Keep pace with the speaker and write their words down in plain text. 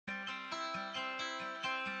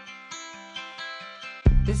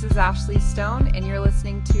This is Ashley Stone, and you're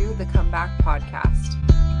listening to the Comeback Podcast.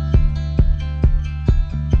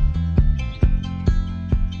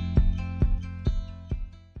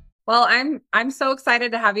 Well, I'm so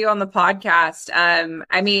excited to have you on the podcast.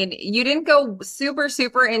 I mean, you didn't go super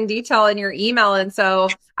in detail in your email, and so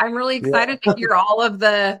I'm really Yeah. excited to hear all of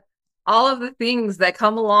the things that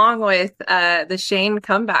come along with the Shane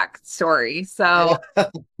comeback story. Yeah.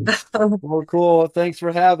 So, Well, cool. Thanks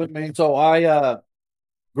for having me. So I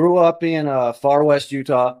grew up in far west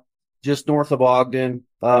Utah, just north of Ogden,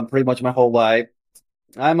 pretty much my whole life.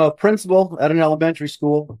 I'm a principal at an elementary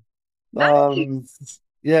school. Um, nice.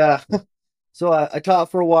 yeah. So I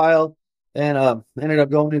taught for a while and ended up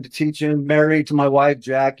going into teaching, married to my wife,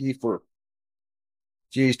 Jackie, for,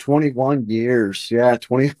 geez, 21 years. Yeah,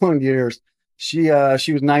 21 years. She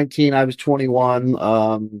was 19, I was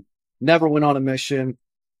 21. Never went on a mission.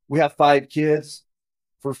 We have 5 kids.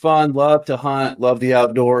 For fun, love to hunt, love the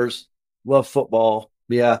outdoors, love football.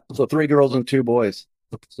 Yeah. So 3 girls and 2 boys.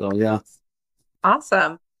 So yeah.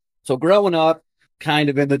 Awesome. So growing up, kind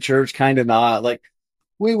of in the church, kind of not. Like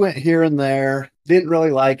we went here and there, didn't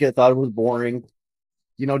really like it, thought it was boring,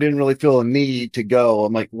 didn't really feel a need to go.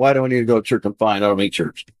 I'm like, why do I need to go to church? I'm fine. I don't make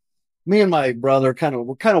church. Me and my brother were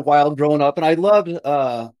kind of wild growing up, and I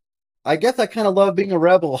guess I kind of loved being a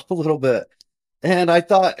rebel a little bit. And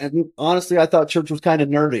honestly, I thought church was kind of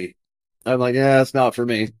nerdy. I'm like, yeah, it's not for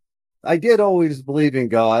me. I did always believe in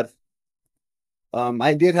God.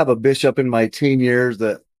 I did have a bishop in my teen years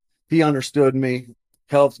that he understood me,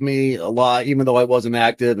 helped me a lot, even though I wasn't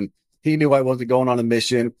active, and he knew I wasn't going on a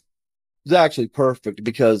mission. It was actually perfect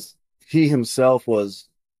because he himself was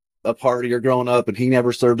a partier growing up and he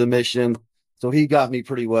never served a mission. So he got me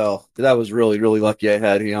pretty well. I was really lucky I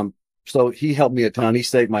had him. So he helped me a ton. He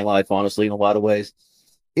saved my life, honestly, in a lot of ways.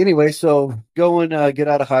 Anyway, so get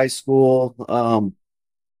out of high school,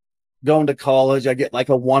 going to college, I get like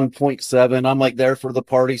a 1.7. I'm like there for the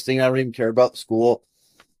party scene. I don't even care about school.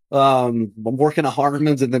 I'm working at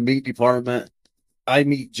Harmon's in the meat department. I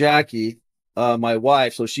meet Jackie, my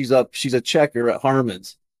wife. So she's a checker at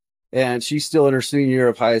Harmon's and she's still in her senior year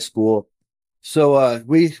of high school. So,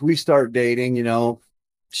 we start dating,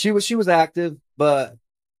 she was active, but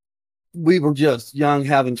we were just young,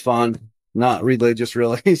 having fun, not religious,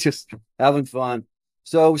 really, just having fun.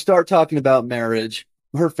 So we start talking about marriage.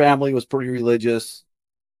 Her family was pretty religious,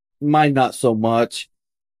 mine not so much.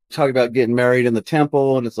 Talk about getting married in the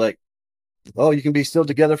temple, and it's like, oh, you can be still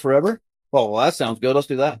together forever? Oh, well, that sounds good. Let's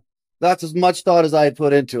do that. That's as much thought as I had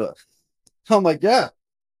put into it. I'm like, yeah.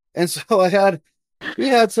 And so we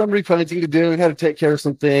had some repenting to do and had to take care of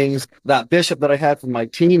some things. That bishop that I had from my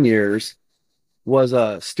teen years was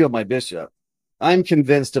still my bishop. I'm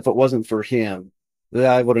convinced if it wasn't for him, that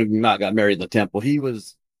I would have not got married in the temple. He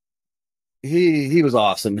was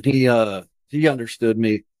awesome. He understood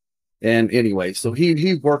me. And anyway, so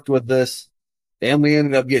he worked with this and we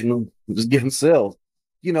ended up getting sealed.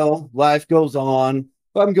 Life goes on.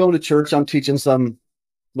 I'm going to church. I'm teaching some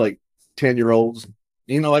like 10-year-olds.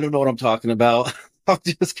 I don't know what I'm talking about. I'm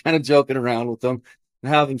just kind of joking around with them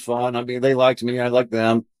and having fun. I mean, they liked me. I liked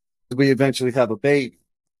them. We eventually have a baby.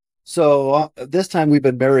 So this time we've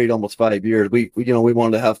been married almost 5 years. We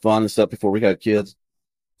wanted to have fun and stuff before we had kids.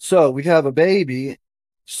 So we have a baby. As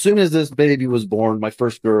soon as this baby was born, my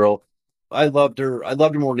first girl, I loved her. I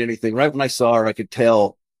loved her more than anything. Right when I saw her, I could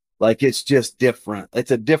tell like it's just different.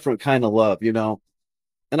 It's a different kind of love.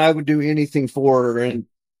 And I would do anything for her. And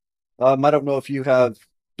I don't know if you have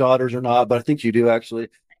daughters or not, but I think you do actually.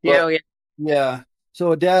 But Yeah. yeah,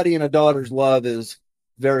 so a daddy and a daughter's love is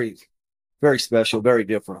very, very special, very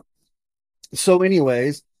different. So,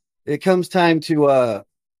 anyways, it comes time to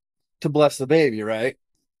bless the baby, right?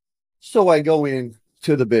 So I go in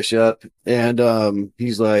to the bishop, and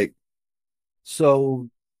he's like, so,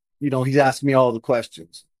 he's asking me all the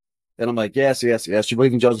questions, and I'm like, yes. You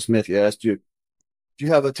believe in Joseph Smith? Yes. Do you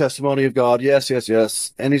have a testimony of God? Yes.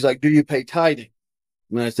 And he's like, do you pay tithing?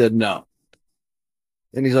 And I said, no.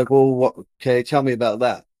 And he's like, well, okay, tell me about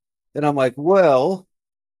that. And I'm like, well,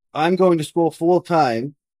 I'm going to school full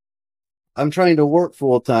time. I'm trying to work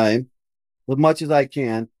full time as much as I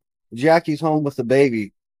can. Jackie's home with the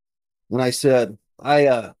baby. And I said,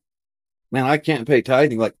 man, I can't pay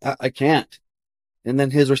tithing. Like, I can't. And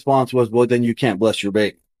then his response was, well, then you can't bless your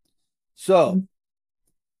baby. So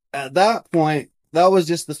at that point, that was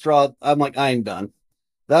just the straw. I'm like, I'm done.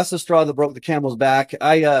 That's the straw that broke the camel's back.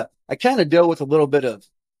 I kind of deal with a little bit of,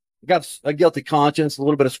 I got a guilty conscience, a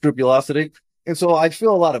little bit of scrupulosity. And so I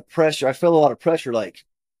feel a lot of pressure. I feel a lot of pressure like,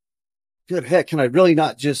 good heck, can I really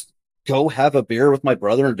not just go have a beer with my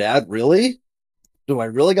brother and dad? Really? do I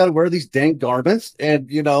really got to wear these dang garments? And,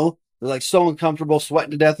 they're like so uncomfortable,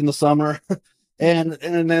 sweating to death in the summer. And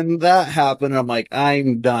then that happened. And I'm like,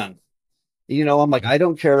 I'm done. I'm like, I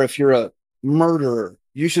don't care if you're a murderer.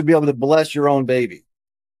 You should be able to bless your own baby.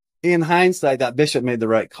 In hindsight, that bishop made the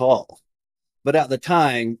right call. But at the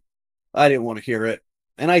time, I didn't want to hear it.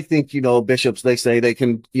 And I think, bishops, they say they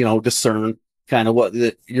can, discern kind of what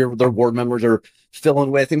their board members are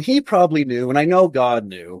filling with. And he probably knew, and I know God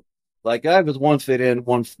knew. Like I was 1 foot in,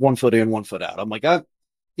 one foot in, 1 foot out. I'm like,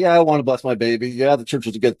 yeah, I want to bless my baby. Yeah, the church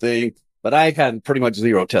is a good thing. But I had pretty much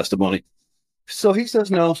zero testimony. So he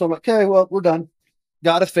says no. So I'm like, okay, well, we're done.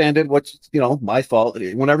 Got offended, which, my fault.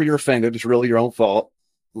 Whenever you're offended, it's really your own fault.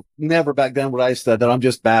 Never back then would I said that. I'm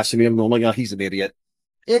just bashing him. Oh my God, he's an idiot.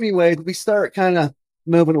 Anyway, we start kind of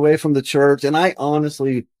moving away from the church. And I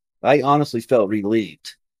honestly felt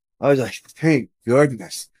relieved. I was like, thank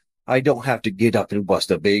goodness. I don't have to get up and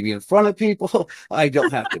bust a baby in front of people. I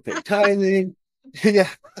don't have to pay tithing. Yeah.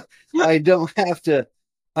 I don't have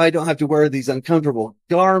to wear these uncomfortable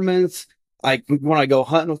garments. When I go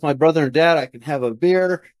hunting with my brother and dad, I can have a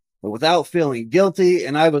beer without feeling guilty.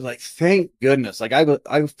 And I was like, thank goodness. Like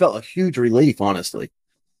I felt a huge relief, honestly.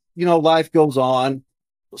 Life goes on.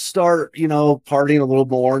 Start, partying a little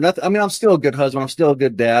more. Nothing. I mean, I'm still a good husband. I'm still a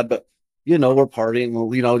good dad, but we're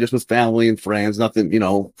partying, just with family and friends.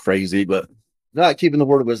 Nothing, crazy, but not keeping the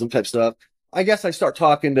word of wisdom type stuff. I guess I start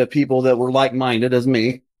talking to people that were like-minded as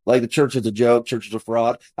me. Like the church is a joke, church is a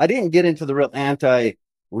fraud. I didn't get into the real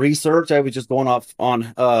anti-research. I was just going off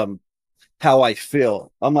on how I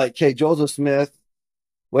feel. I'm like, okay, Joseph Smith,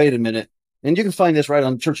 wait a minute. And you can find this right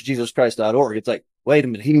on churchofjesuschrist.org. It's like, wait a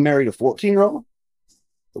minute, he married a 14-year-old?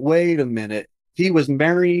 Wait a minute. He was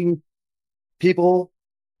marrying people.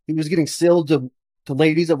 He was getting sealed to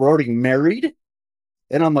ladies that were already married.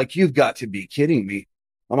 And I'm like, you've got to be kidding me.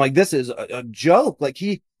 I'm like, this is a joke. Like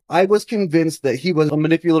I was convinced that he was a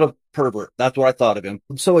manipulative pervert. That's what I thought of him.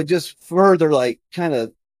 So it just further like kind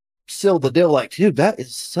of sealed the deal. Like, dude, that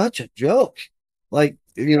is such a joke. Like,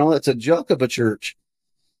 it's a joke of a church.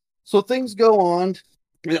 So things go on.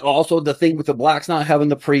 And also the thing with the blacks not having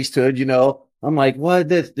the priesthood, I'm like, what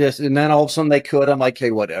this? And then all of a sudden they could. I'm like,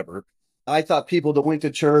 hey, whatever. I thought people that went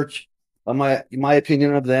to church, my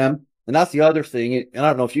opinion of them. And that's the other thing. And I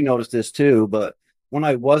don't know if you noticed this too, but when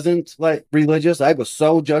I wasn't like religious, I was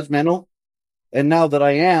so judgmental. And now that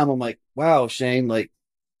I am, I'm like, wow, Shane, like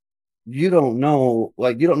you don't know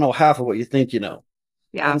half of what you think you know.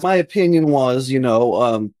 Yeah. And my opinion was,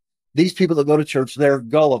 these people that go to church, they're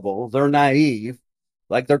gullible, they're naive,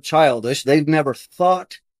 like they're childish. They've never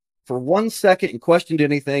thought for 1 second and questioned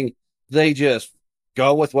anything. They just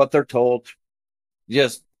go with what they're told,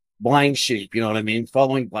 just blind sheep, you know what I mean?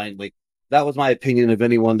 Following blindly. That was my opinion of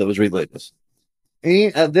anyone that was religious.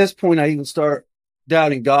 And at this point, I even start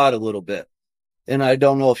doubting God a little bit. And I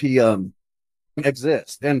don't know if he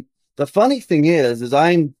exists. And the funny thing is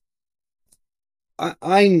I'm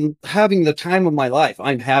having the time of my life.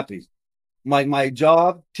 I'm happy. My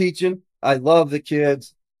job teaching, I love the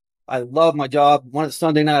kids. I love my job. When it's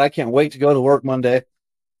Sunday night, I can't wait to go to work Monday.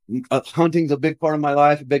 Hunting's a big part of my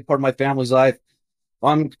life, a big part of my family's life.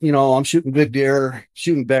 I'm shooting big deer,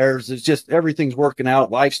 shooting bears. It's just everything's working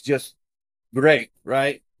out. Life's just great,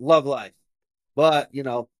 right? Love life. But,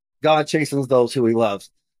 God chastens those who he loves.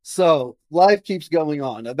 So life keeps going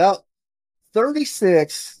on. About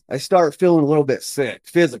 36, I start feeling a little bit sick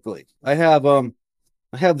physically. I have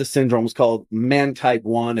the syndrome. It's called man type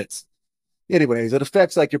 1. It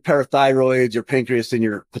affects like your parathyroids, your pancreas, and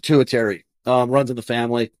your pituitary. Runs in the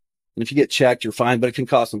family. And if you get checked, you're fine, but it can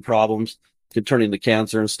cause some problems. It can turn into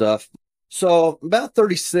cancer and stuff. So about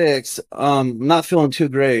 36, not feeling too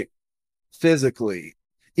great physically.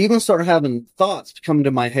 Even start having thoughts come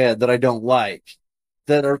into my head that I don't like,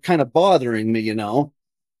 that are kind of bothering me, And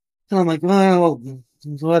I'm like, well,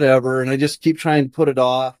 whatever. And I just keep trying to put it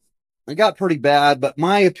off. It got pretty bad, but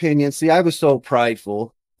my opinion, see, I was so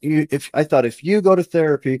prideful. If you go to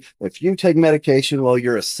therapy, if you take medication, well,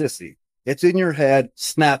 you're a sissy. It's in your head,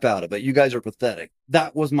 snap out of it. You guys are pathetic.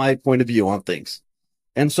 That was my point of view on things.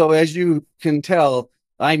 And so as you can tell,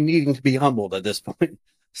 I'm needing to be humbled at this point.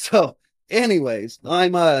 So anyways,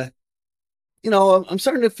 I'm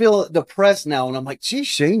starting to feel depressed now. And I'm like, geez,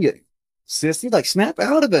 Shane, you sissy, like snap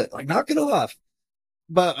out of it, like knock it off.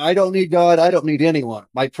 But I don't need God. I don't need anyone.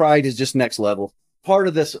 My pride is just next level. Part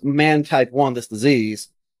of this man type 1, this disease,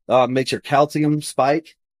 makes your calcium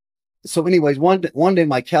spike. So anyways, one day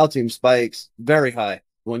my calcium spikes very high.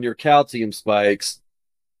 When your calcium spikes,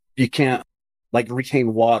 you can't like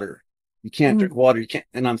retain water. You can't drink water. You can't,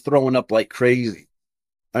 and I'm throwing up like crazy.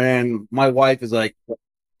 And my wife is like,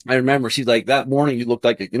 I remember she's like, that morning you looked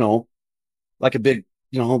like a, like a big,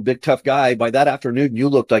 big tough guy. By that afternoon, you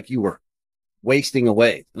looked like you were wasting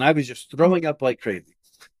away. And I was just throwing up like crazy.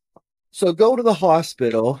 So go to the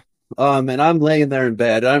hospital, and I'm laying there in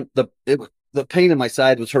bed. The pain in my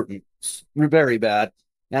side was hurting very bad,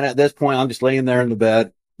 and at this point, I'm just laying there in the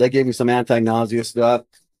bed. They gave me some anti-nausea stuff,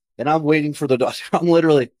 and I'm waiting for the doctor. I'm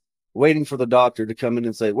literally waiting for the doctor to come in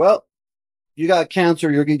and say, "Well, you got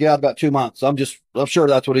cancer. You're gonna get out about 2 months." I'm sure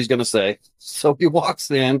that's what he's gonna say. So he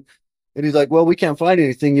walks in, and he's like, "Well, we can't find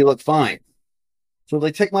anything. You look fine." So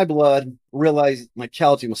they take my blood, realize my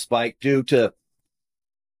calcium was spiked due to,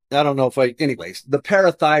 I don't know if anyways, the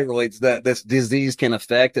parathyroids that this disease can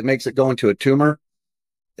affect, it makes it go into a tumor.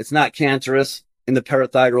 It's not cancerous in the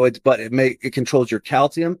parathyroids, but it controls your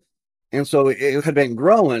calcium. And so it had been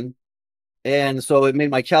growing. And so it made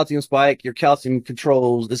my calcium spike. Your calcium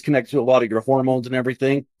controls is connected to a lot of your hormones and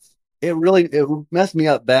everything. It messed me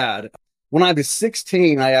up bad. When I was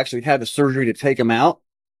 16, I actually had the surgery to take them out,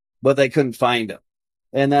 but they couldn't find them.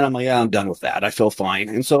 And then I'm like, yeah, I'm done with that. I feel fine.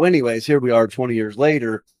 And so anyways, here we are 20 years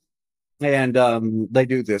later. And they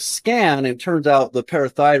do this scan, and it turns out the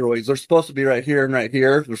parathyroids, they're supposed to be right here and right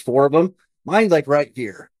here. There's four of them. Mine's like right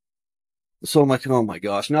here. So I'm like, oh my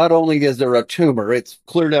gosh, not only is there a tumor, it's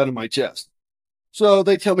clear down in my chest. So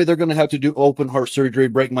they tell me they're going to have to do open heart surgery,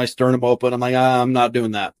 break my sternum open. I'm like, I'm not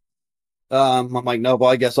doing that. I'm like, no, well,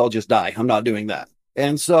 I guess I'll just die. I'm not doing that.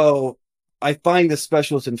 And so I find this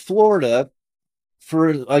specialist in Florida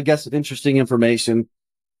for, I guess, interesting information.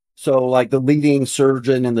 So like the leading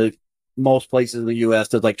surgeon in the most places in the US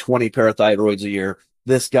does like 20 parathyroids a year.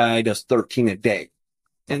 This guy does 13 a day.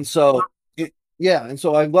 And so, yeah. And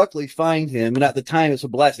so I luckily find him. And at the time it's a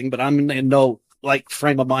blessing, but I'm in no like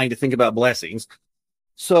frame of mind to think about blessings.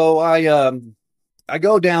 So I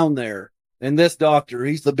go down there, and this doctor,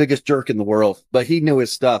 he's the biggest jerk in the world, but he knew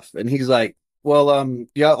his stuff. And he's like, well,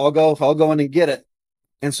 yeah, I'll go in and get it.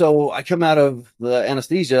 And so I come out of the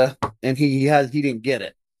anesthesia, and he didn't get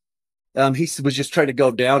it. He was just trying to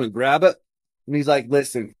go down and grab it. And he's like,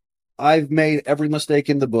 listen, I've made every mistake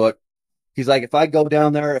in the book. He's like, if I go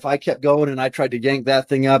down there, if I kept going and I tried to yank that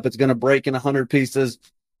thing up, it's going to break in 100 pieces,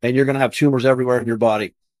 and you're going to have tumors everywhere in your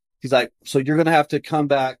body. He's like, so you're going to have to come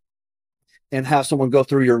back and have someone go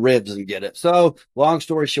through your ribs and get it. So long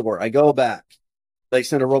story short, I go back. They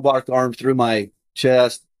send a robotic arm through my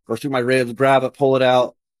chest or through my ribs, grab it, pull it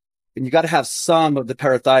out. And you got to have some of the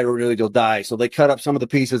parathyroid or you'll die. So they cut up some of the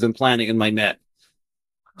pieces and plant it in my neck.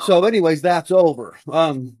 So anyways, that's over.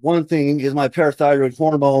 One thing is my parathyroid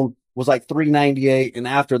hormone was like 398. And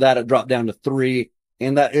after that, it dropped down to 3.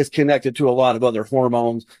 And that is connected to a lot of other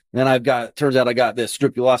hormones. And turns out I got this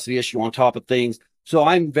scrupulosity issue on top of things. So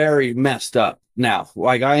I'm very messed up now.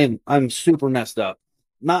 Like I'm super messed up,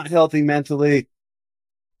 not healthy mentally,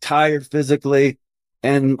 tired physically,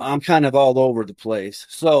 and I'm kind of all over the place.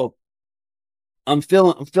 So I'm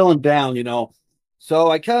feeling down, So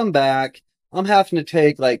I come back. I'm having to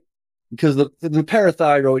take because the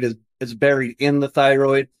parathyroid is buried in the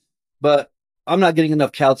thyroid, but I'm not getting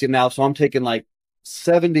enough calcium now, so I'm taking like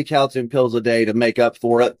 70 calcium pills a day to make up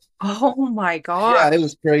for it. Oh my Yeah, God. it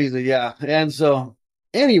was crazy. Yeah. And so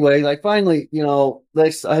anyway, like finally,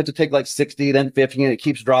 I had to take like 60, then 50, and it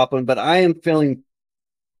keeps dropping, but I am feeling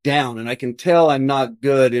down, and I can tell I'm not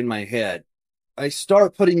good in my head. I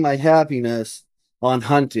start putting my happiness on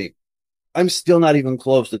hunting. I'm still not even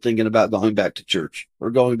close to thinking about going back to church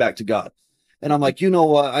or going back to God. And I'm like, you know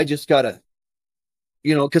what? I just gotta,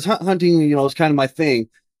 because hunting, is kind of my thing.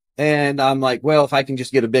 And I'm like, well, if I can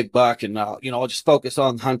just get a big buck and I'll just focus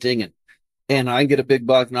on hunting and I can get a big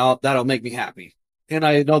buck and that'll make me happy. And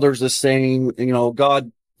I know there's this saying,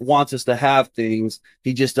 God wants us to have things.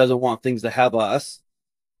 He just doesn't want things to have us.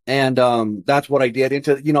 And that's what I did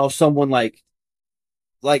into, someone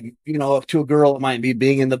to a girl, it might be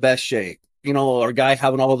being in the best shape, or a guy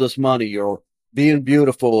having all this money or being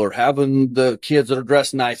beautiful or having the kids that are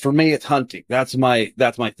dressed nice. For me, it's hunting. That's my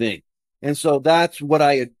thing. And so that's what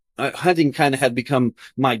hunting kind of had become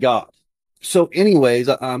my God. So anyways,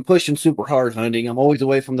 I'm pushing super hard hunting. I'm always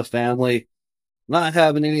away from the family, not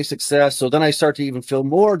having any success. So then I start to even feel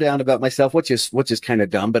more down about myself, which is kind of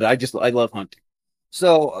dumb, but I love hunting.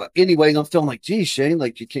 So anyways, I'm feeling like, geez, Shane,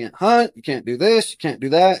 like you can't hunt, you can't do this, you can't do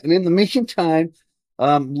that. And in the meantime,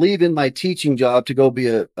 I'm leaving my teaching job to go be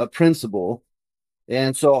a principal.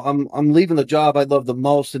 And so I'm leaving the job I love the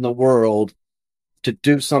most in the world to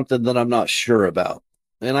do something that I'm not sure about.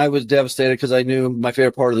 And I was devastated because I knew my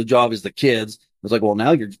favorite part of the job is the kids. I was like, well,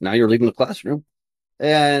 now you're leaving the classroom.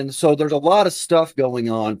 And so there's a lot of stuff going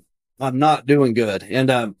on. I'm not doing good. And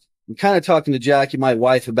I'm kind of talking to Jackie, my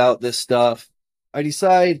wife, about this stuff. I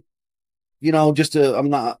decide, just to,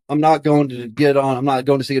 I'm not going to get on. I'm not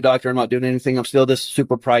going to see a doctor. I'm not doing anything. I'm still this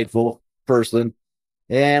super prideful person.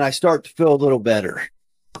 And I start to feel a little better.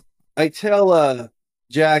 I tell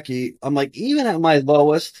Jackie, I'm like, even at my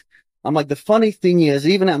lowest, I'm like, the funny thing is,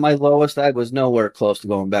 even at my lowest, I was nowhere close to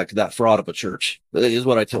going back to that fraud of a church, is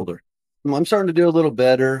what I told her. I'm starting to do a little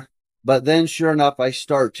better. But then, sure enough, I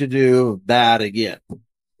start to do that again.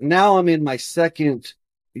 Now I'm in my second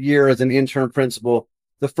year as an intern principal.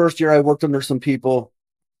 The first year I worked under some people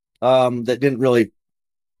that didn't really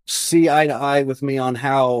see eye to eye with me on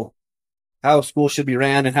how school should be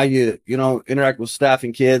ran and how interact with staff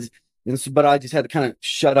and kids. And so, but I just had to kind of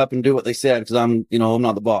shut up and do what they said because I'm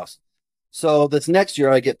not the boss. So this next year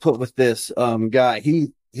I get put with this guy.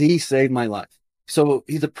 He saved my life. So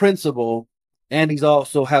he's a principal and he's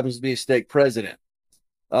also happens to be a stake president.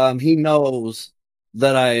 He knows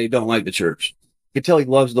that I don't like the church. You can tell he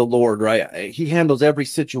loves the Lord, right? He handles every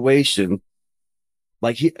situation.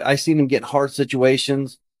 Like I seen him get hard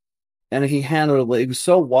situations and he handled it. He was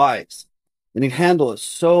so wise and he'd handle it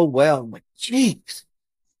so well. I'm like, geez,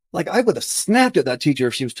 like I would have snapped at that teacher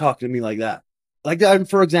if she was talking to me like that. Like,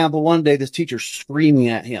 for example, one day this teacher screaming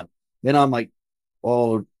at him, and I'm like,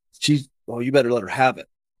 "Oh, you better let her have it."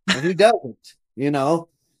 And he doesn't.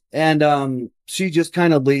 And she just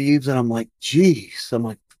kind of leaves, and I'm like, "Geez," I'm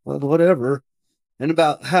like, "Well, whatever." And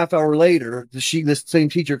about half hour later, this same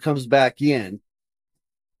teacher comes back in,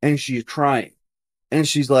 and she's crying, and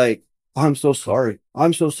she's like, "I'm so sorry.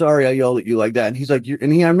 I'm so sorry I yelled at you like that." And he's like, I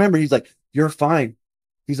remember he's like, "You're fine."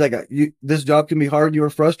 He's like, this job can be hard. You were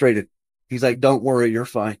frustrated. He's like, "Don't worry, you're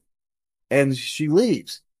fine." And she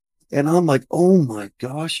leaves. And I'm like, oh my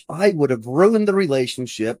gosh, I would have ruined the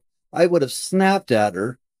relationship. I would have snapped at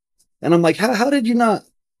her. And I'm like, how did you not?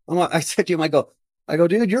 I said to him, I go,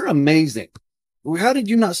 dude, you're amazing. How did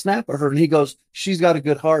you not snap at her? And he goes, she's got a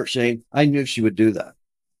good heart, Shane. I knew she would do that.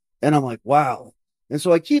 And I'm like, wow. And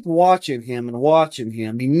so I keep watching him and watching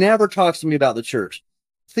him. He never talks to me about the church.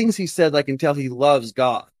 Things he said, I can tell he loves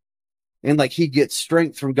God and like he gets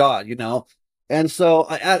strength from God. And so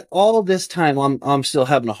at all this time, I'm still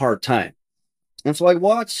having a hard time. And so I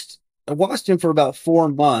watched him for about 4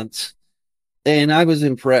 months and I was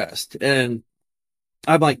impressed. And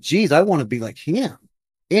I'm like, geez, I want to be like him.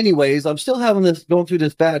 Anyways, I'm still going through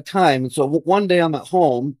this bad time. And so one day I'm at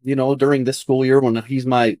home, during this school year when he's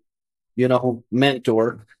my,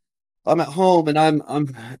 mentor. I'm at home and I'm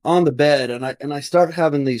on the bed and I start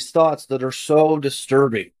having these thoughts that are so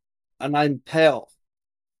disturbing and I'm pale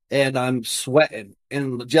and I'm sweating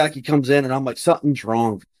and Jackie comes in and I'm like, something's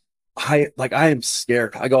wrong. I am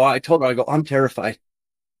scared. I told her, I'm terrified.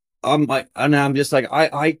 I'm like, and I'm just like,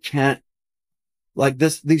 I can't like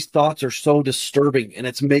these thoughts are so disturbing and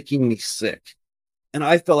it's making me sick. And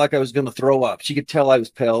I felt like I was going to throw up. She could tell I was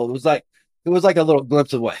pale. It was like a little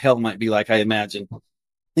glimpse of what hell might be like, I imagine.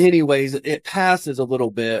 Anyways, it passes a little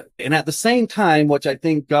bit. And at the same time, which I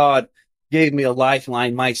think God gave me a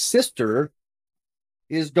lifeline, my sister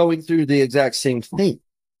is going through the exact same thing,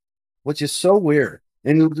 which is so weird.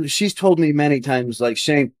 And she's told me many times, like,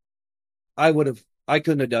 Shane, I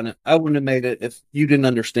couldn't have done it. I wouldn't have made it if you didn't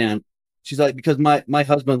understand. She's like, because my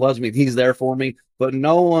husband loves me and he's there for me, but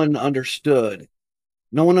no one understood.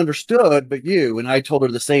 No one understood but you. And I told her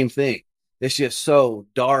the same thing. It's just so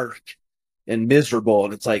dark and miserable.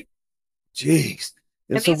 And it's like, geez.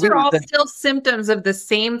 And these are all still symptoms of the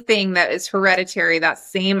same thing that is hereditary, that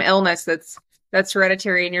same illness that's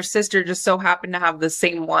hereditary. And your sister just so happened to have the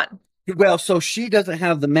same one. Well, so she doesn't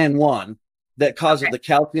have the men one that causes the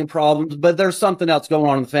calcium problems, but there's something else going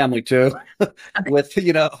on in the family too, with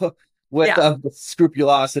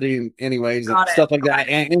scrupulosity, anyways, and stuff like that.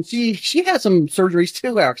 And she had some surgeries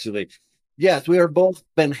too, actually. Yes, we are both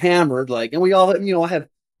been hammered, and we all, I have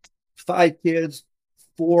 5 kids,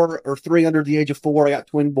 4 or 3 under the age of 4. I got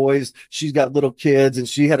twin boys. She's got little kids, and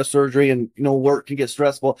she had a surgery, and work can get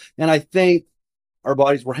stressful. And I think our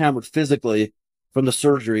bodies were hammered physically from the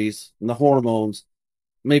surgeries and the hormones,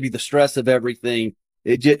 maybe the stress of everything.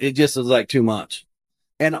 It just was like too much.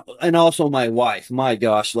 And also my wife, my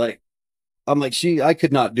gosh, I'm like, I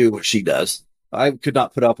could not do what she does. I could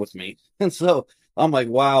not put up with me. And so I'm like,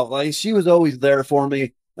 wow, she was always there for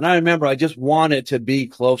me. And I remember I just wanted to be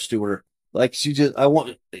close to her.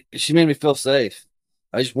 She made me feel safe.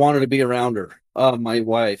 I just wanted to be around her, my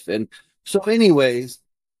wife. And so anyways,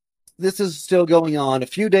 this is still going on. A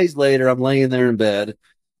few days later, I'm laying there in bed.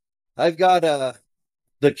 I've got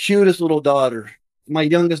the cutest little daughter, my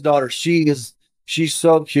youngest daughter. She's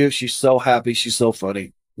so cute. She's so happy. She's so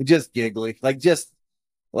funny. Just giggly,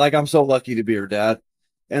 I'm so lucky to be her dad.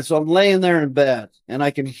 And so I'm laying there in bed and I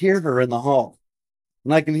can hear her in the hall.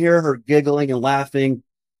 And I can hear her giggling and laughing.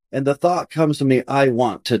 And the thought comes to me, I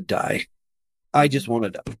want to die. I just want to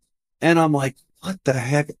die. And I'm like, what the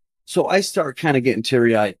heck? So I start kind of getting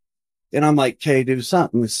teary eyed. And I'm like, okay, dude,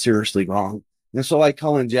 something is seriously wrong. And so I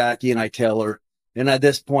call in Jackie and I tell her. And at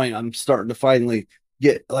this point, I'm starting to finally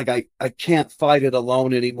get like, I can't fight it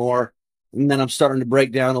alone anymore. And then I'm starting to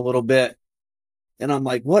break down a little bit. And I'm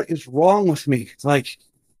like, what is wrong with me? It's like,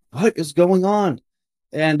 what is going on?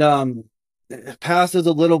 And it passes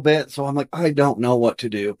a little bit. So I'm like, I don't know what to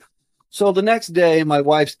do. So the next day, my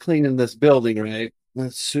wife's cleaning this building, right?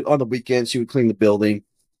 On the weekend, she would clean the building.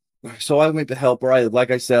 So I went to help her.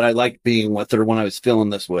 Like I said, I liked being with her when I was feeling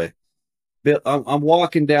this way. But I'm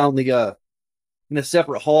walking down in a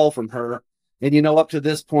separate hall from her. And, up to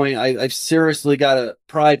this point, I've seriously got a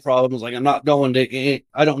pride problem. It's like, I'm not going to,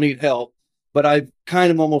 I don't need help, but I've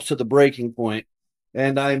kind of almost to the breaking point.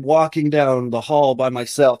 And I'm walking down the hall by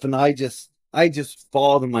myself and I just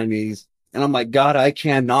fall to my knees and I'm like, God, I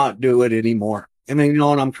cannot do it anymore. And then,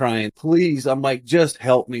 and I'm crying, please. I'm like, just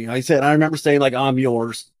help me. I remember saying like, I'm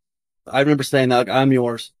yours. I remember saying like, I'm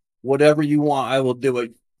yours. Whatever you want, I will do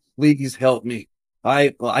it. Please help me.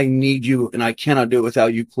 I need you and I cannot do it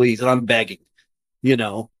without you, please. And I'm begging,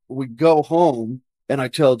 we go home and I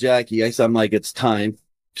tell Jackie, I'm like, it's time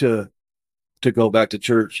to go back to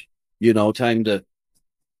church, time to,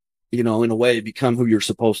 in a way, become who you're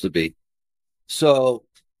supposed to be. So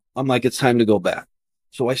I'm like, it's time to go back.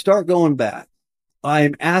 So I start going back.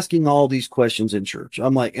 I'm asking all these questions in church.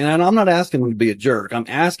 I'm like, and I'm not asking them to be a jerk. I'm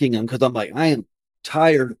asking them because I'm like, I am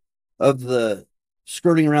tired of the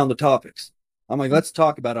skirting around the topics. I'm like, let's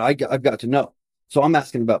talk about it. I've got to know. So I'm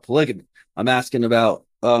asking about polygamy. I'm asking about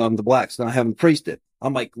the blacks not having priesthood.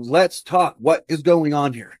 I'm like, let's talk. What is going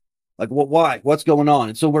on here? Like, why? What's going on?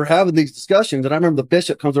 And so we're having these discussions. And I remember the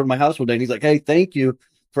bishop comes over to my house one day and he's like, hey, thank you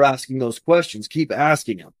for asking those questions. Keep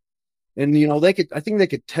asking them. And, I think they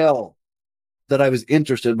could tell that I was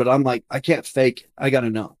interested, but I'm like, I can't fake it. I got to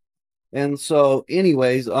know. And so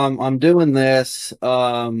anyways, I'm doing this,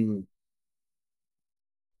 I'm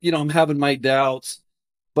having my doubts,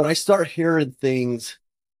 but I start hearing things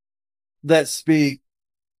that speak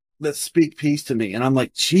peace to me. And I'm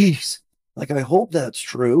like, geez, like, I hope that's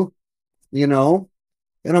true, and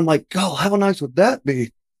I'm like, God, how nice would that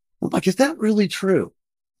be? I'm like, is that really true?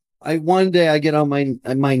 One day I get on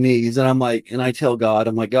my knees and I'm like, and I tell God,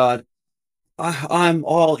 I'm like, God, I'm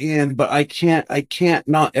all in, but I can't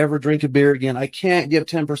not ever drink a beer again. I can't give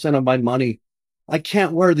 10% of my money. I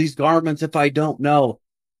can't wear these garments if I don't know.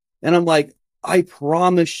 And I'm like, I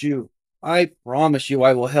promise you, I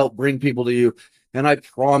will help bring people to you. And I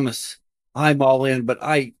promise I'm all in,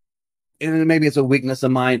 and maybe it's a weakness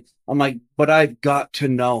of mine. I'm like, but I've got to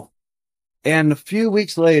know. And a few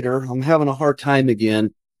weeks later, I'm having a hard time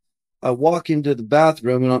again. I walk into the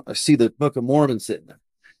bathroom and I see the Book of Mormon sitting there.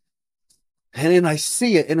 And then I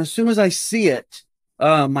see it. And as soon as I see it,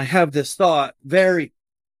 I have this thought, very,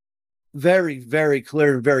 very, very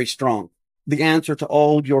clear and very strong. The answer to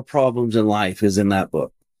all your problems in life is in that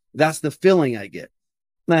book. That's the feeling I get.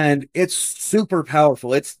 And it's super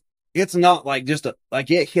powerful. It's not like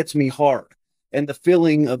like it hits me hard. And the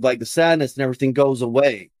feeling of like the sadness and everything goes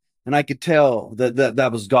away. And I could tell that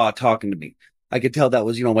was God talking to me. I could tell that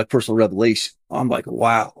was, my personal revelation. I'm like,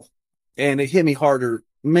 wow. And it hit me harder.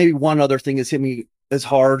 Maybe one other thing has hit me as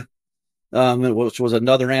hard, which was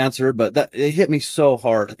another answer, but it hit me so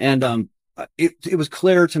hard. And it was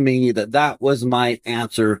clear to me that was my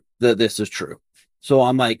answer, that this is true. So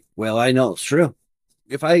I'm like, well, I know it's true.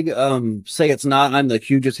 If I say it's not, I'm the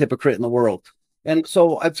hugest hypocrite in the world. And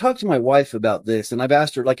so I've talked to my wife about this and I've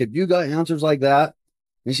asked her, like, have you got answers like that?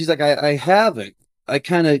 And she's like, I haven't. I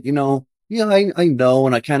kind of, I know,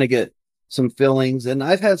 and I kind of get some feelings. And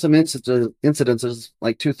I've had some incidences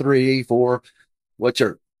like 2, 3, 4, which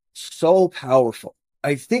are so powerful.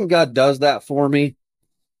 I think God does that for me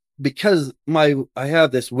because I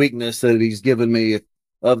have this weakness that he's given me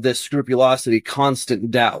of this scrupulosity,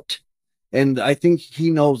 constant doubt. And I think he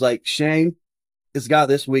knows, like, Shane has got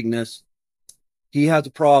this weakness. He has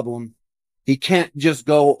a problem. He can't just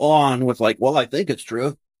go on with like, well, I think it's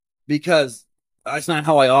true, because that's not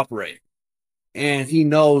how I operate. And he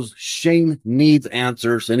knows Shane needs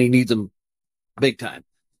answers and he needs them big time.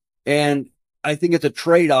 And I think it's a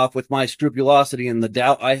trade-off with my scrupulosity and the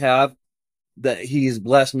doubt I have, that he's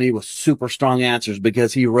blessed me with super strong answers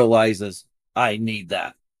because he realizes I need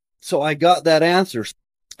that. So I got that answer.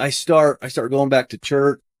 I start going back to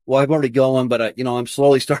church. Well, I'm already going, but I'm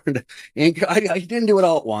slowly starting to, and I didn't do it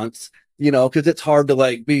all at once, because it's hard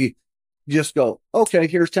to just go, okay,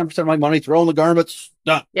 here's 10% of my money, throw in the garments,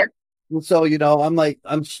 done. Yep. And so, I'm like,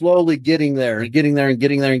 I'm slowly getting there and getting there and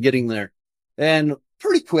getting there and getting there. And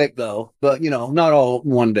pretty quick though, but not all in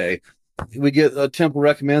one day. We get a temple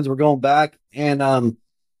recommends, we're going back. And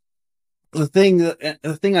the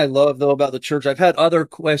thing I love though about the church, I've had other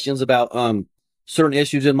questions about certain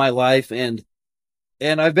issues in my life, and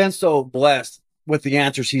I've been so blessed with the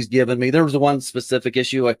answers he's given me. There was one specific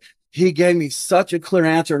issue. He gave me such a clear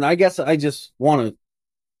answer. And I guess I just want to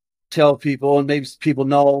tell people, and maybe people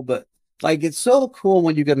know, but like, it's so cool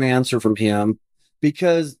when you get an answer from him,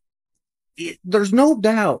 because there's no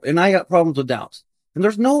doubt. And I got problems with doubts, and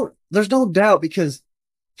there's no doubt, because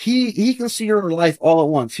he can see your life all at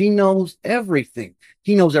once. He knows everything.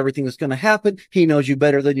 He knows everything that's going to happen. He knows you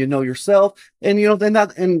better than you know yourself. And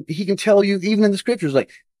and he can tell you, even in the scriptures,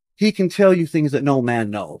 like, he can tell you things that no man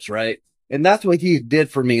knows, right? And that's what he did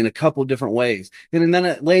for me in a couple different ways. And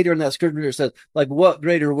then later in that scripture it says, like, what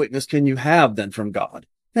greater witness can you have than from God?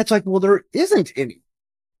 That's like, well, there isn't any.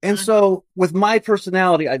 And so with my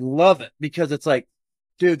personality, I love it, because it's like,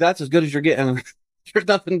 dude, that's as good as you're getting. There's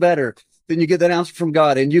nothing better than you get that answer from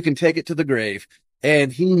God, and you can take it to the grave,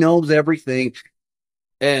 and he knows everything.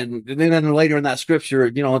 And then later in that scripture,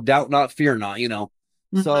 doubt not, fear not,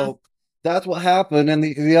 Mm-hmm. So that's what happened. And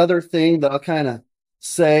the other thing that I'll kind of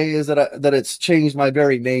say is that it's changed my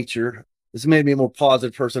very nature. It's made me a more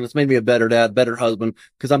positive person. It's made me a better dad, better husband,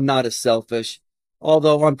 because I'm not as selfish.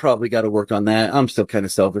 Although I'm probably got to work on that. I'm still kind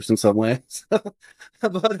of selfish in some ways.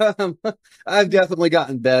 But I've definitely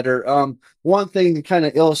gotten better. One thing that kind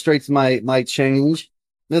of illustrates my change.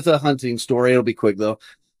 It's a hunting story. It'll be quick though.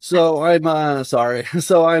 So sorry.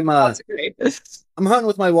 So That's great. I'm hunting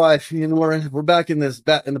with my wife, and we're back in in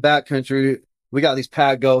the back country. We got these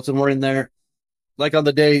pad goats, and we're in there. Like on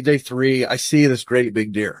the day 3, I see this great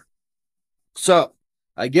big deer. So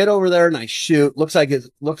I get over there and I shoot. Looks like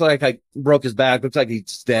I broke his back. Looks like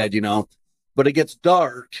he's dead, But it gets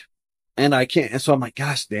dark, and I can't. And so I'm like,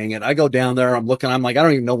 gosh dang it. I go down there. I'm looking. I'm like, I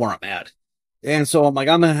don't even know where I'm at. And so I'm like,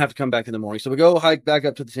 I'm gonna have to come back in the morning. So we go hike back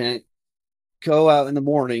up to the tent, go out in the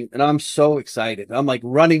morning, and I'm so excited. I'm like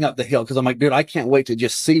running up the hill, because I'm like, dude, I can't wait to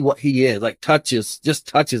just see what he is. Like, touch his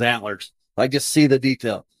antlers. Like, just see the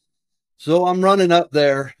detail. So I'm running up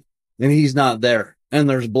there, and he's not there, and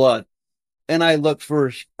there's blood. And I look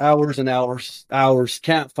for hours and hours,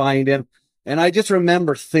 can't find him. And I just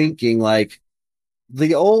remember thinking, like,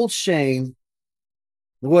 the old Shane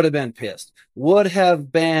would have been pissed, would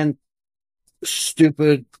have been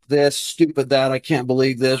stupid this, stupid that. I can't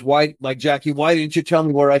believe this. Why, like, Jackie, why didn't you tell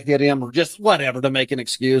me where I hit him, or just whatever, to make an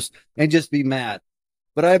excuse and just be mad?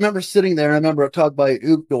 But I remember sitting there, and I remember I talked by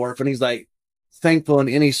Uchtdorf, and he's like, thankful in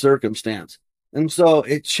any circumstance. And so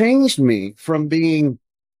it changed me from being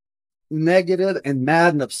negative and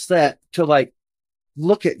mad and upset to, like,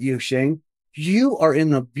 look at you, Shane. You are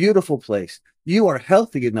in a beautiful place. You are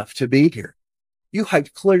healthy enough to be here. You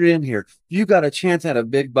hiked clear in here. You got a chance at a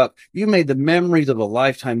big buck. You made the memories of a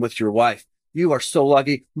lifetime with your wife. You are so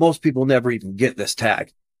lucky. Most people never even get this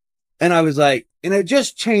tag. And I was like, and it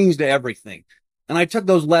just changed everything. And I took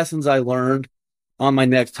those lessons I learned on my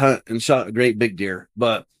next hunt and shot a great big deer.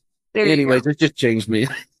 But anyways, it just changed me.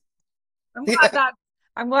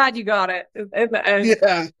 I'm glad you got it.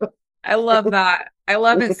 Yeah. I love that. I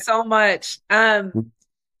love it so much.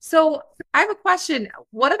 So I have a question.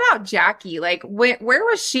 What about Jackie? Like, where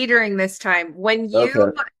was she during this time when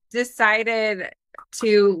you decided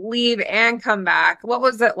to leave and come back? What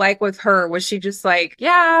was it like with her? Was she just like,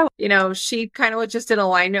 yeah, she kind of was just in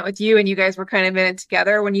alignment with you, and you guys were kind of in it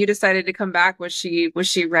together when you decided to come back? Was she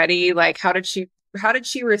ready? Like, how did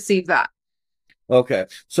she receive that? Okay.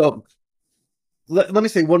 So let me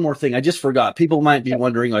say one more thing. I just forgot. People might be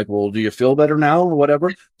wondering, like, well, do you feel better now or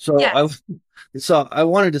whatever? So Yes. I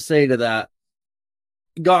wanted to say to that,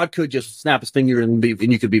 God could just snap his finger and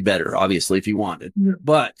you could be better, obviously, if you wanted. Mhm.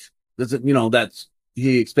 But that's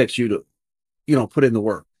he expects you to, put in the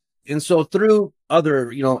work. And so through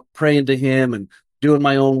other, praying to him and doing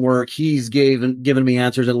my own work, he's given me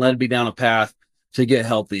answers and led me down a path to get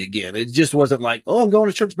healthy again. It just wasn't like, oh, I'm going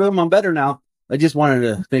to church, boom, I'm better now. I just wanted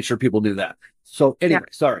to make sure people knew that. So anyway,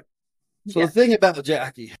 sorry. So the thing about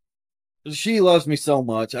Jackie, she loves me so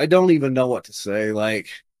much. I don't even know what to say. Like,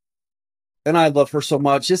 and I love her so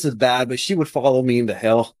much. This is bad, but she would follow me into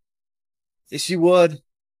hell. She would.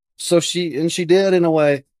 So she did, in a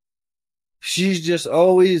way. She's just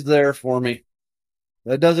always there for me.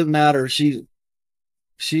 That doesn't matter. She's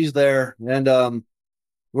there, and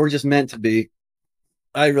we're just meant to be.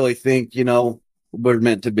 I really think, we're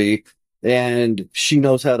meant to be. And she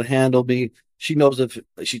knows how to handle me. She knows if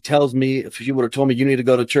she tells me, if she would have told me you need to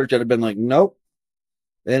go to church, I'd have been like, nope.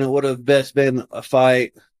 And it would have best been a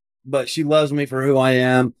fight. but she loves me for who I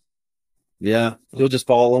am. Yeah, she'll just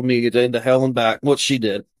follow me into hell and back. What she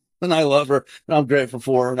did, and I love her, and I'm grateful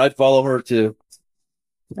for her, and I'd follow her too.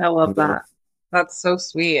 I love that. That's so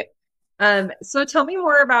sweet. So tell me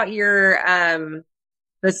more about your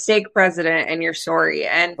the stake president and your story.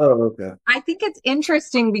 And Oh, okay. I think it's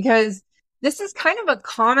interesting because this is kind of a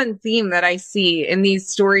common theme that I see in these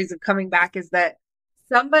stories of coming back is that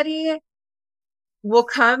somebody will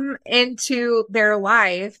come into their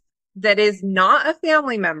life that is not a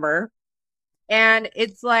family member. And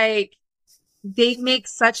it's like they make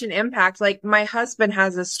such an impact. Like my husband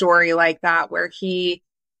has a story like that where he,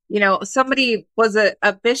 somebody was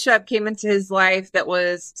a bishop came into his life that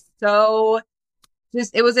was so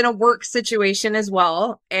just, it was in a work situation as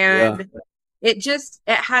well. Yeah, And it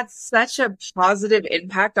had such a positive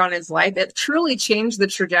impact on his life. It truly changed the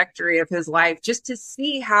trajectory of his life just to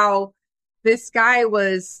see how this guy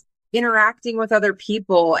was interacting with other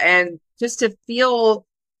people and just to feel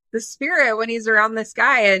the spirit when he's around this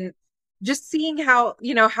guy and just seeing how,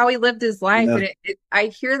 how he lived his life. yeah, And I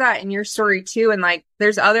hear that in your story too. And like,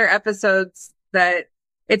 there's other episodes that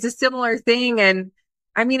it's a similar thing. And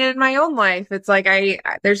I mean, in my own life, it's like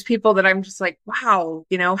there's people that I'm just like, wow,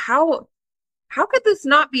 how could this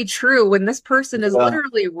not be true when this person is yeah,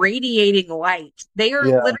 literally radiating light? They are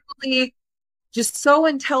yeah, literally just so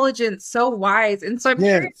intelligent, so wise. And so I'm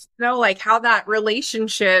curious yes, to know like how that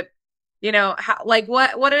relationship, how, like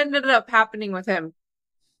what ended up happening with him.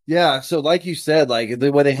 yeah. So, like you said, like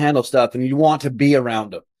the way they handle stuff, and you want to be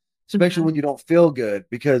around them, especially Mhm. when you don't feel good,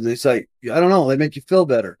 because it's like I don't know, they make you feel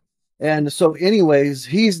better. And so, anyways,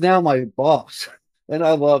 he's now my boss, and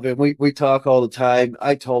I love him. We talk all the time.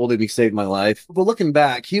 I told him he saved my life, but looking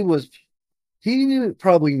back,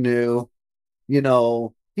 probably knew, he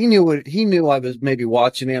knew I was maybe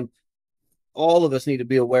watching him. All of us need to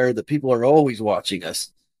be aware that people are always watching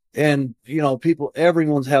us, and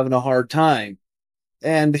everyone's having a hard time.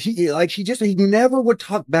 And he never would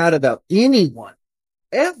talk bad about anyone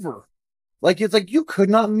ever. Like it's like you could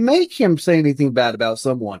not make him say anything bad about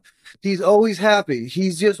someone. He's always happy.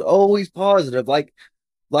 He's just always positive. Like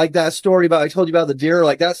that story about I told you about the deer,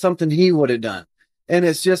 like that's something he would have done. And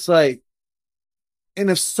it's just like, and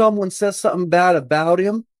if someone says something bad about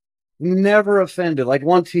him, never offended. Like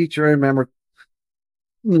one teacher, I remember,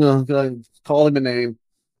 called him a name,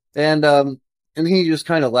 and he just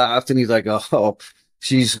kind of laughed, and he's like, "Oh,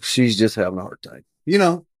 she's just having a hard time,"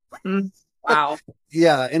 Mm. Wow.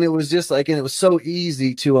 Yeah, and it was just like, and it was so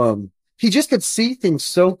easy to he just could see things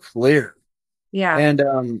so clear, Yeah,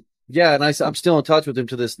 and yeah, and I'm still in touch with him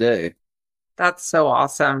to this day. that's so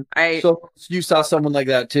awesome. So you saw someone like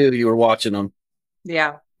that too? You were watching them.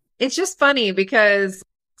 Yeah. It's just funny because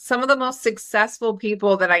some of the most successful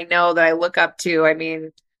people that I know that I look up to, I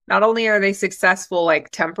mean, not only are they successful like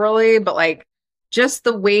temporally, but like just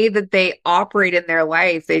the way that they operate in their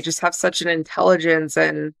life, they just have such an intelligence.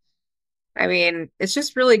 And I mean, it's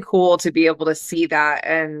just really cool to be able to see that.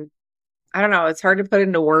 And I don't know, it's hard to put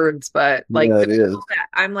into words, but like Yeah, the it is. people that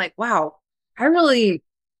I'm like, wow, I really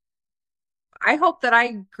I hope that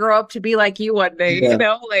I grow up to be like you one day, Yeah,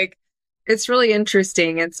 like it's really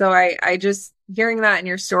interesting. And so I just hearing that in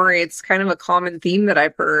your story, it's kind of a common theme that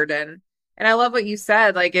I've heard. And I love what you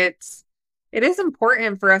said. Like it is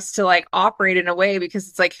important for us to like operate in a way because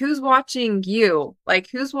it's like, who's watching you? Like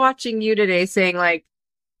who's watching you today saying like,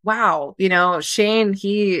 wow, Shane,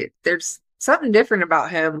 there's something different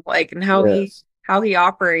about him, like, and yes, how he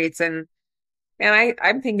operates. And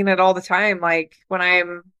I'm thinking it all the time. Like when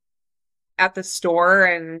I'm at the store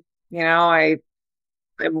and I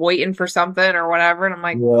am waiting for something or whatever, and I'm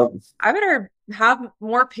like, yeah, I better have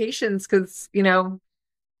more patience because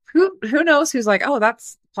who knows who's like, oh,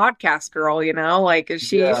 that's podcast girl, like is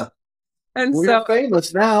she? yeah. And Well, you're so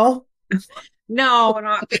famous now. no,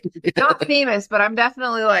 not famous, but I'm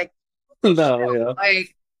definitely like, No, shoot, yeah,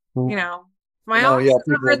 like my no, office yeah. is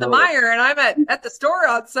over People in the know mire, and I'm at the store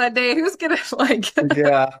on Sunday. Who's gonna like? it.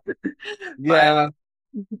 Yeah, But yeah.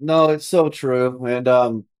 No, it's so true.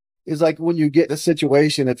 And it's like when you get in a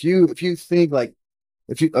situation, if you think like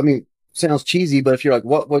if you I mean, sounds cheesy, but if you're like,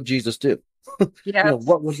 what would Jesus do? yeah, it's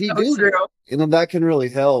What would he so do true. there? And then that can really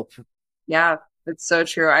help. Yeah, it's so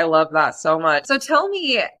true. I love that so much. So tell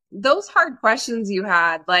me those hard questions you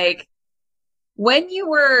had, like when you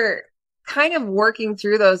were kind of working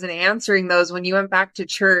through those and answering those when you went back to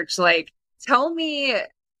church, like tell me,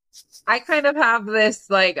 I kind of have this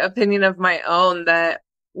like opinion of my own that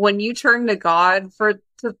when you turn to God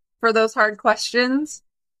for those hard questions,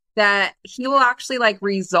 that he will actually like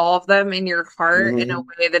resolve them in your heart in a Hmm.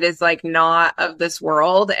 way that is like not of this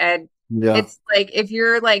world. And Yeah. it's like if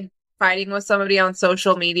you're like fighting with somebody on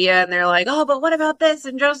social media and they're like, oh, but what about this?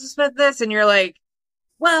 And Joseph Smith this. And you're like,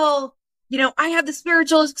 well, I had the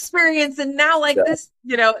spiritual experience and now like Yeah. this,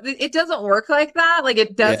 it doesn't work like that. Like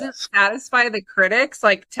it doesn't Yes. satisfy the critics,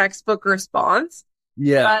 like textbook response.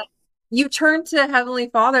 Yeah. But you turn to Heavenly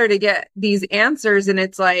Father to get these answers, and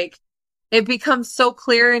it's like it becomes so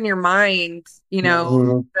clear in your mind,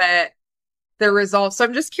 Mhm. that the results. So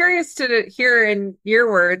I'm just curious to hear in your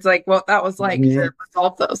words, like what that was like Mhm. to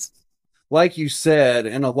resolve those. Like you said,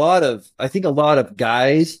 and I think a lot of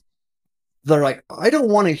guys, they're like, I don't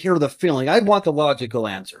want to hear the feeling. I want the logical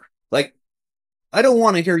answer. Like, I don't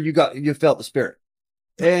want to hear you felt the spirit.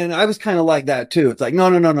 And I was kind of like that too. It's like, no,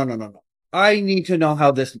 no, no, no, no, no, no. I need to know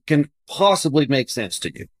how this can possibly make sense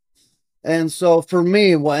to you. And so for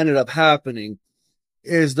me, what ended up happening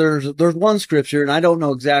is there's one scripture, and I don't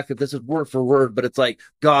know exactly if this is word for word, but it's like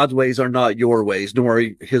God's ways are not your ways, nor are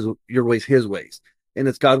your ways his ways. And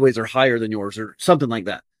it's God's ways are higher than yours, or something like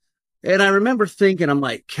that. And I remember thinking, I'm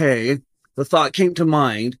like, okay, the thought came to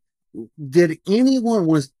mind,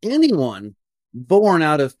 was anyone born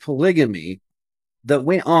out of polygamy that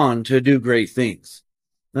went on to do great things?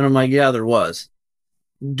 And I'm like, yeah, there was.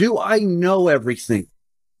 Do I know everything?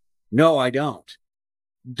 No, I don't.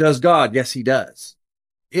 Does God? Yes, he does.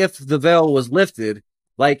 If the veil was lifted,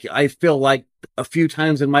 like I feel like a few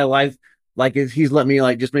times in my life, like if he's let me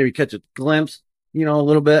like just maybe catch a glimpse, a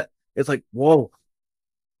little bit, it's like, whoa,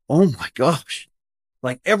 oh my gosh,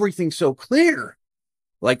 like everything's so clear.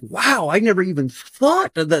 Like, wow, I never even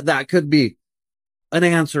thought that could be an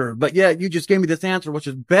answer. But yeah, you just gave me this answer, which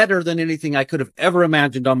is better than anything I could have ever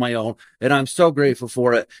imagined on my own. And I'm so grateful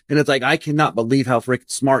for it. And it's like, I cannot believe how freaking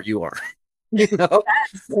smart you are. you know?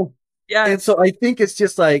 Yes. Yeah. And so I think it's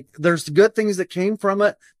just like, there's good things that came from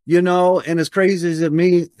it, and as crazy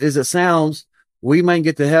as it sounds, we might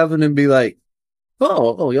get to heaven and be like,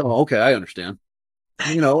 oh, yeah, okay, I understand.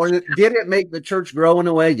 Or did it make the church grow in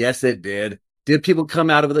a way? Yes, it did. Did people come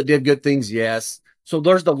out of it that did good things? Yes. So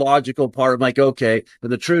there's the logical part of like, okay, but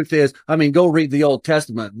the truth is, I mean, go read the Old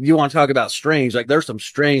Testament. You want to talk about strange, like there's some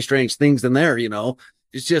strange things in there,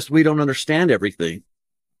 It's just we don't understand everything.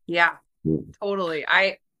 Yeah, totally.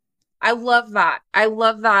 I love that. I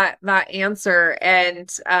love that answer.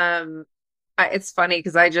 And it's funny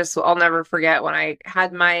because I'll never forget when I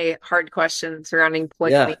had my hard question surrounding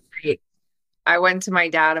polygamy. Yeah. I went to my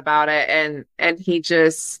dad about it, and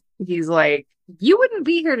he's like, you wouldn't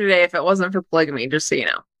be here today if it wasn't for polygamy, just so you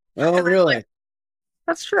know. Oh, really? Like,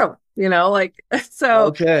 that's true. Like, so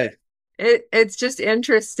okay. It's just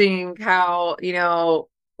interesting how,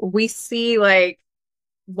 we see like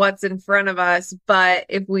what's in front of us, but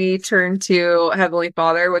if we turn to Heavenly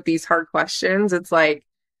Father with these hard questions, it's like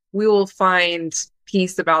we will find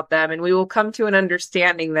peace about them, and we will come to an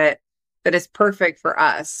understanding that is perfect for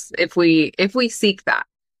us if we seek that.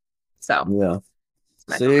 So yeah.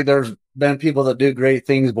 See, there's been people that do great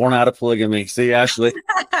things born out of polygamy. See, Ashley.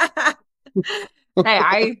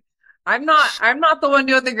 Hey, I'm not the one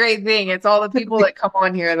doing the great thing. It's all the people that come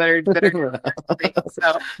on here that are doing the great thing.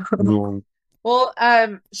 So well,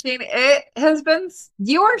 Shane, it has been,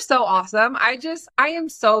 you are so awesome. I am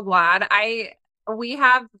so glad. We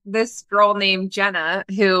have this girl named Jenna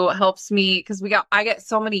who helps me because I get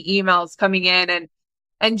so many emails coming in,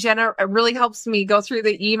 and Jenna really helps me go through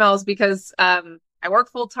the emails because, I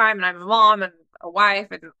work full time and I'm a mom and a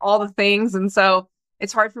wife and all the things. And so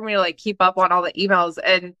it's hard for me to like keep up on all the emails.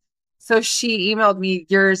 And so she emailed me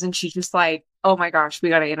yours, and she's just like, oh my gosh, we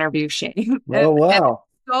got to interview Shane. Oh, wow.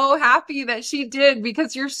 So happy that she did,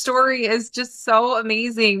 because your story is just so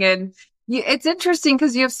amazing. And it's interesting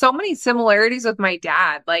because you have so many similarities with my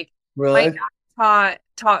dad. Like, really? My dad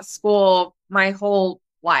taught school my whole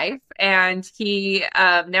life, and he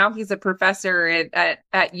now he's a professor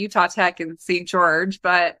at Utah Tech in St. George.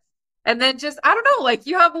 And then just, I don't know, like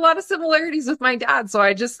you have a lot of similarities with my dad. So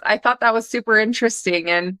I thought that was super interesting.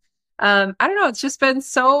 And I don't know, it's just been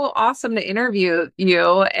so awesome to interview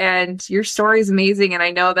you, and your story is amazing. And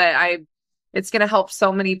I know that it's going to help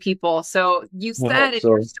so many people. So you said in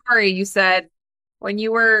your story, you said when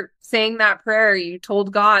you were saying that prayer, you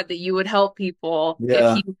told God that you would help people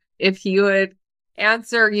if he would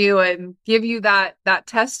answer you and give you that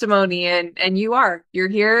testimony. And you're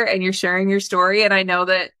here and you're sharing your story. And I know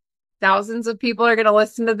that thousands of people are going to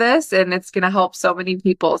listen to this, and it's going to help so many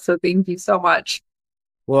people. So thank you so much.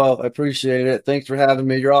 Well, I appreciate it. Thanks for having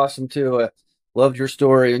me. You're awesome too. I loved your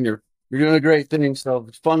story, and you're doing a great thing. So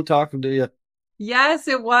it's fun talking to you. Yes,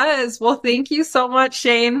 it was. Well, thank you so much,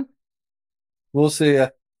 Shane. We'll see you.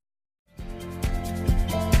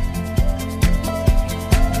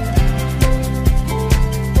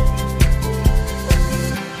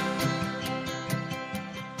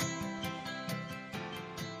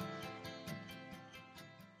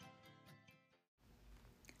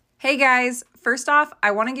 Hey guys, first off,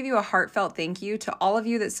 I want to give you a heartfelt thank you to all of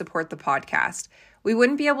you that support the podcast. We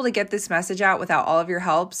wouldn't be able to get this message out without all of your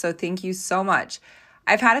help, so thank you so much.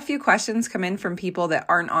 I've had a few questions come in from people that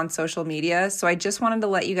aren't on social media, so I just wanted to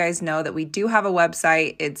let you guys know that we do have a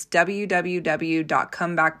website. It's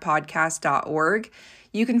www.comebackpodcast.org.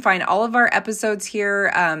 You can find all of our episodes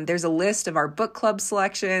here. There's a list of our book club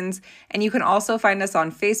selections, and you can also find us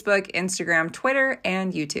on Facebook, Instagram, Twitter,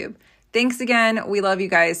 and YouTube. Thanks again. We love you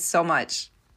guys so much.